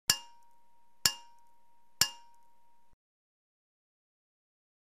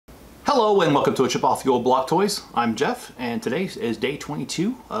Hello and welcome to a Chip Off the Old Block Toys. I'm Jeff and today is day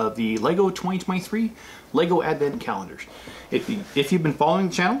 22 of the LEGO 2023 LEGO Advent Calendars. If you've been following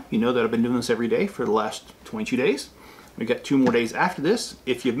the channel, you know that I've been doing this every day for the last 22 days. We've got 2 more days after this.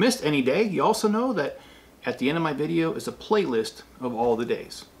 If you've missed any day, you also know that at the end of my video is a playlist of all the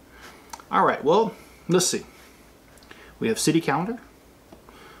days. Alright, well, let's see. We have City Calendar,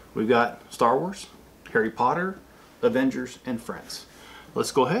 we've got Star Wars, Harry Potter, Avengers, and Friends.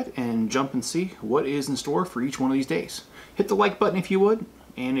 Let's go ahead and jump and see what is in store for each one of these days. Hit the like button if you would,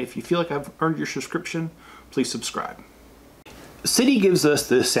 and if you feel like I've earned your subscription, please subscribe. City gives us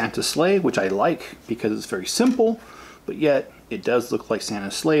this Santa sleigh, which I like because it's very simple, but yet it does look like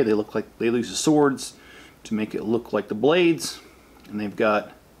Santa's sleigh. They look like they use the swords to make it look like the blades, and they've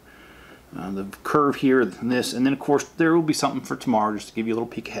got the curve here and this, and then of course there will be something for tomorrow just to give you a little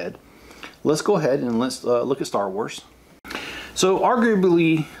peek ahead. Let's go ahead and let's look at Star Wars. So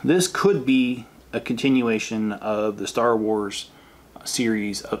arguably this could be a continuation of the Star Wars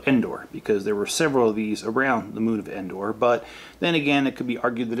series of Endor, because there were several of these around the moon of Endor, but then again it could be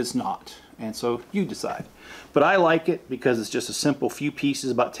argued that it's not, and so you decide. But I like it because it's just a simple few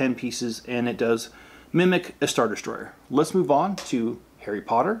pieces, about 10 pieces, and it does mimic a Star Destroyer. Let's move on to Harry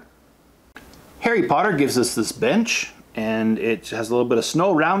Potter. Harry Potter gives us this bench, and it has a little bit of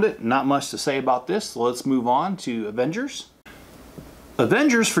snow around it. Not much to say about this, so let's move on to Avengers.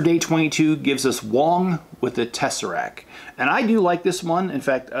 Avengers for day 22 gives us Wong with the Tesseract, and I do like this one. In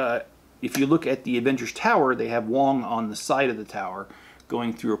fact, if you look at the Avengers Tower, they have Wong on the side of the tower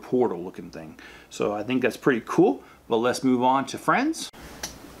going through a portal looking thing. So I think that's pretty cool. But let's move on to Friends.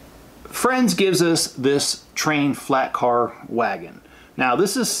 Friends gives us this train flat car wagon. Now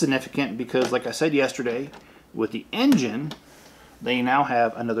this is significant because, like I said yesterday, with the engine, they now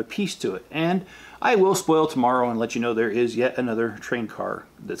have another piece to it. And I will spoil tomorrow and let you know there is yet another train car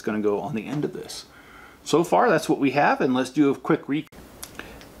that's going to go on the end of this. So far, that's what we have, and let's do a quick recap.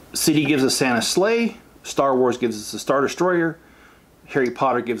 City gives us Santa's sleigh, Star Wars gives us a Star Destroyer, Harry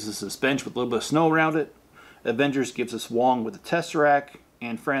Potter gives us this bench with a little bit of snow around it, Avengers gives us Wong with the Tesseract,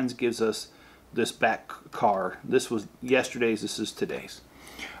 and Friends gives us this back car. This was yesterday's, this is today's.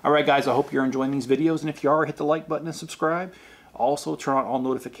 Alright guys, I hope you're enjoying these videos, and if you are, hit the like button and subscribe. Also, turn on all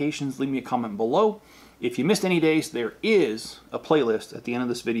notifications, leave me a comment below. If you missed any days, there is a playlist at the end of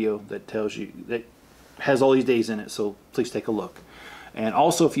this video that tells you, that has all these days in it, so please take a look. And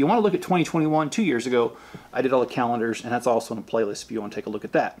also, if you want to look at 2021, 2 years ago, I did all the calendars, and that's also in a playlist if you want to take a look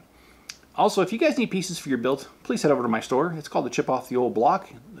at that. Also, if you guys need pieces for your build, please head over to my store. It's called the Chip Off the Old Block.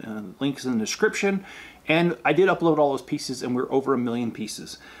 Links in the description. And I did upload all those pieces, and we're over 1 million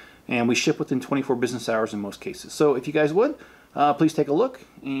pieces. And we ship within 24 business hours in most cases. So if you guys would, please take a look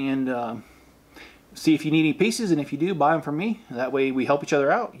and see if you need any pieces, and if you do, buy them from me. That way we help each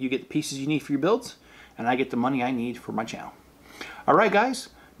other out. You get the pieces you need for your builds, and I get the money I need for my channel. Alright guys,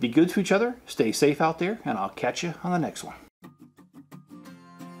 be good to each other, stay safe out there, and I'll catch you on the next one.